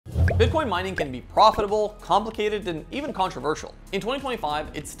Bitcoin mining can be profitable, complicated, and even controversial. In 2025,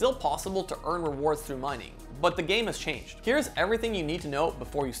 it's still possible to earn rewards through mining, but the game has changed. Here's everything you need to know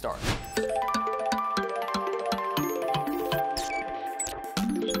before you start.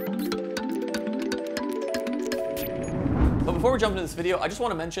 But before we jump into this video, I just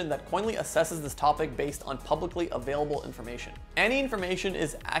want to mention that Koinly assesses this topic based on publicly available information. Any information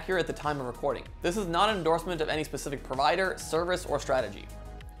is accurate at the time of recording. This is not an endorsement of any specific provider, service, or strategy.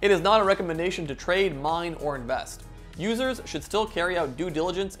 It is not a recommendation to trade, mine, or invest. Users should still carry out due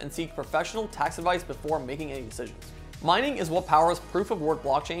diligence and seek professional tax advice before making any decisions. Mining is what powers proof-of-work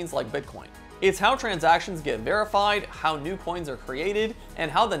blockchains like Bitcoin. It's how transactions get verified, how new coins are created,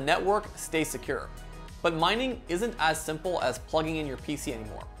 and how the network stays secure. But mining isn't as simple as plugging in your PC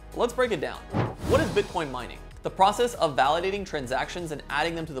anymore. Let's break it down. What is Bitcoin mining? The process of validating transactions and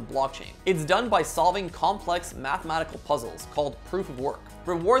adding them to the blockchain. It's done by solving complex mathematical puzzles called proof of work.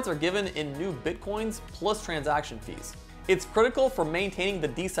 Rewards are given in new Bitcoins plus transaction fees. It's critical for maintaining the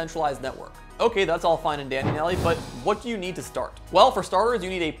decentralized network. Okay, that's all fine and dandy, Nelly, but what do you need to start? Well, for starters, you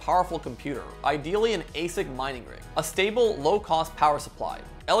need a powerful computer, ideally an ASIC mining rig, a stable, low-cost power supply.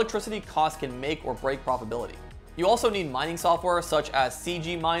 Electricity costs can make or break profitability. You also need mining software such as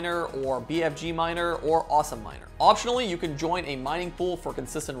CG Miner or BFG Miner or Awesome Miner. Optionally, you can join a mining pool for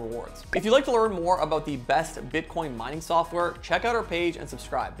consistent rewards. If you'd like to learn more about the best Bitcoin mining software, check out our page and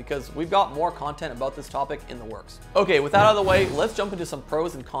subscribe because we've got more content about this topic in the works. Okay, with that out of the way, let's jump into some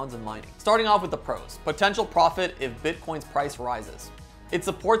pros and cons of mining. Starting off with the pros. Potential profit if Bitcoin's price rises. It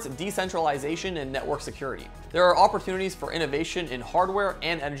supports decentralization and network security. There are opportunities for innovation in hardware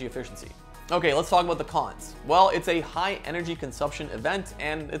and energy efficiency. Okay, let's talk about the cons. Well, it's a high energy consumption event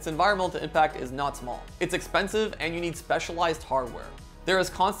and its environmental impact is not small. It's expensive and you need specialized hardware. There is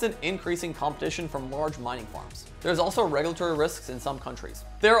constant increasing competition from large mining farms. There's also regulatory risks in some countries.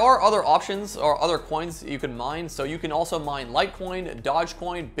 There are other options or other coins you can mine, so you can also mine Litecoin,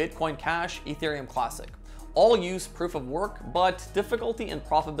 Dogecoin, Bitcoin Cash, Ethereum Classic. All use proof of work, but difficulty and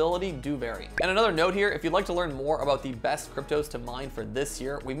profitability do vary. And another note here, if you'd like to learn more about the best cryptos to mine for this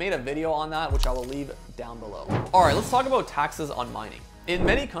year, we made a video on that, which I will leave down below. All right, let's talk about taxes on mining. In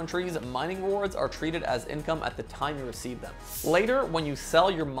many countries, mining rewards are treated as income at the time you receive them. Later, when you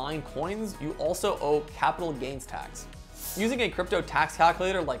sell your mined coins, you also owe capital gains tax. Using a crypto tax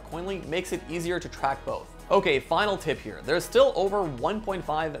calculator like Koinly makes it easier to track both. Okay, final tip here. There's still over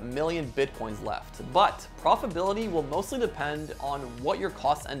 1.5 million Bitcoins left, but profitability will mostly depend on what your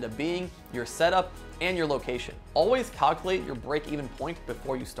costs end up being, your setup, and your location. Always calculate your break-even point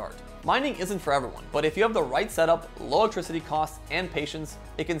before you start. Mining isn't for everyone, but if you have the right setup, low electricity costs, and patience,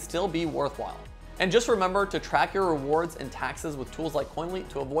 it can still be worthwhile. And just remember to track your rewards and taxes with tools like Koinly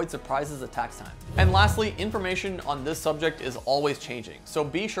to avoid surprises at tax time. And lastly, information on this subject is always changing, so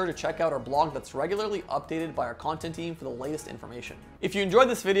be sure to check out our blog that's regularly updated by our content team for the latest information. If you enjoyed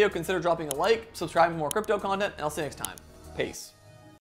this video, consider dropping a like, subscribing for more crypto content, and I'll see you next time. Peace.